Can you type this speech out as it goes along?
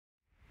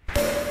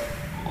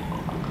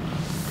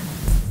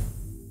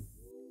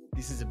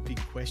This is a big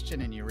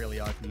question and you're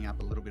really opening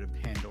up a little bit of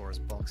Pandora's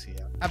box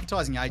here.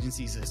 Advertising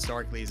agencies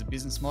historically as a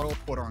business model,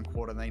 quarter on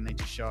quarter, they need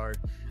to show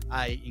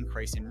a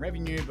increase in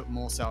revenue, but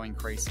more so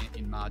increase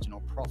in margin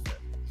or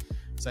profit.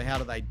 So how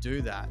do they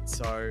do that?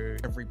 So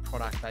every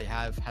product they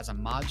have has a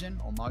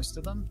margin, or most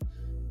of them.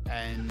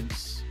 And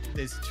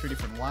there's two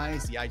different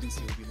ways. The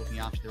agency will be looking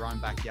after their own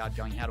backyard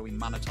going, how do we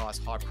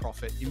monetize high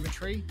profit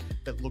inventory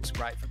that looks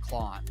great for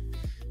client?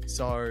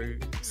 So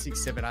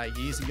 6, 7, 8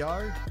 years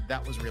ago,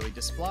 that was really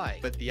display.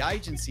 But the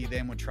agency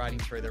then were trading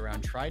through their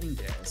own trading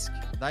desk.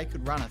 They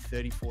could run a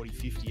 30, 40,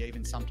 50,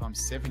 even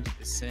sometimes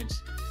 70%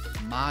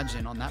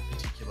 margin on that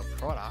particular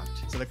product.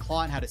 So the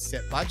client had a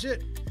set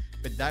budget,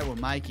 but they were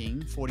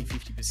making 40,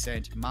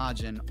 50%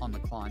 margin on the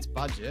client's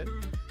budget,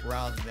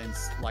 rather than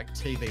like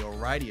TV or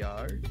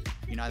radio,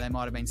 you know, they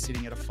might have been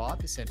sitting at a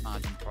 5%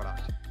 margin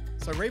product.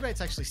 So rebates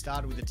actually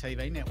started with the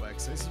TV network.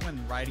 So this is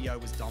when radio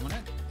was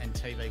dominant and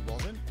TV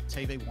wasn't.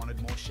 TV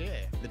wanted more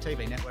share. The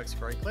TV networks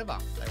were very clever.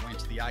 They went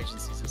to the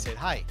agencies and said,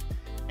 hey,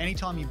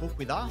 anytime you book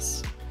with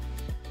us,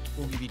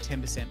 we'll give you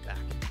 10% back.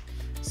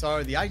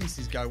 So the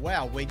agencies go,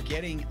 wow, we're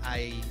getting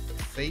a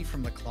fee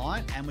from the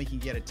client and we can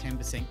get a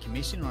 10%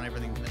 commission on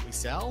everything that we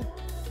sell.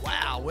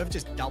 Wow, we've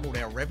just doubled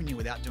our revenue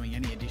without doing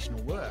any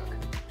additional work.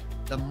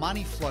 The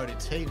money flow to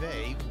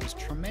TV was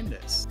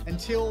tremendous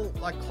until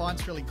like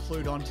clients really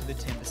clued on to the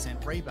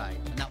 10% rebate.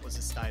 And that was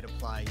a state of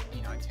play,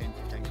 you know, 10,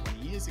 15,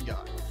 20 years ago.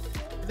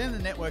 But then the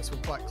networks were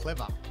quite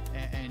clever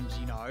and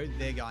you know,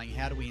 they're going,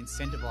 how do we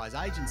incentivize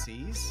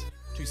agencies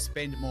to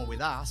spend more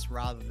with us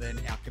rather than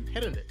our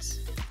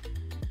competitors?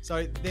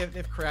 So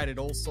they've created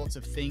all sorts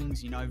of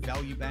things, you know,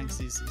 value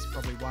banks is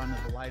probably one of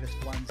the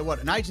latest ones. So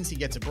what, an agency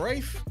gets a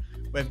brief,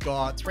 we've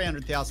got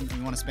 300,000 that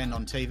we want to spend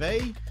on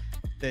TV,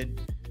 the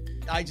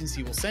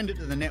agency will send it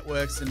to the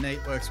networks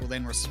will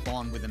then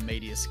respond with a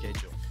media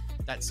schedule.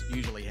 That's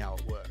usually how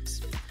it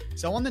works.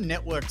 So on the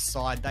network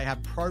side, they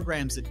have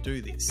programs that do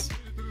this.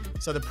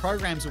 So the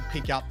programs will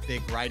pick up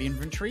their great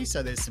inventory,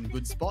 so there's some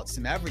good spots,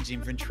 some average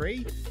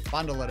inventory,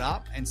 bundle it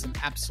up, and some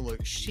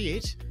absolute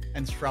shit,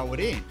 and throw it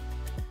in.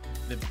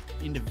 The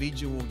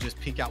individual will just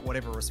pick up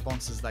whatever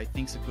responses they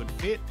think's a good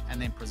fit and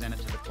then present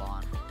it to the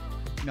client.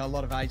 You know, a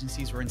lot of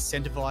agencies were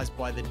incentivized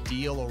by the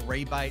deal or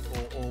rebate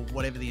or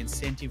whatever the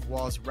incentive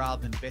was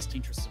rather than best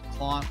interests of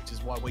client, which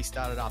is why we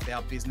started up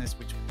our business,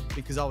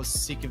 because I was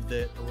sick of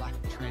the lack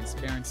of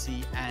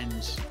transparency and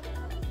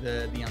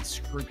the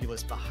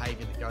unscrupulous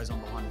behavior that goes on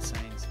behind the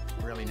scenes.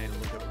 We really need to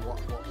look at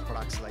what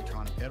products are they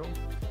trying to peddle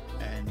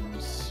and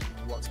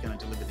what's going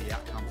to deliver the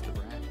outcome for the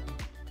brand.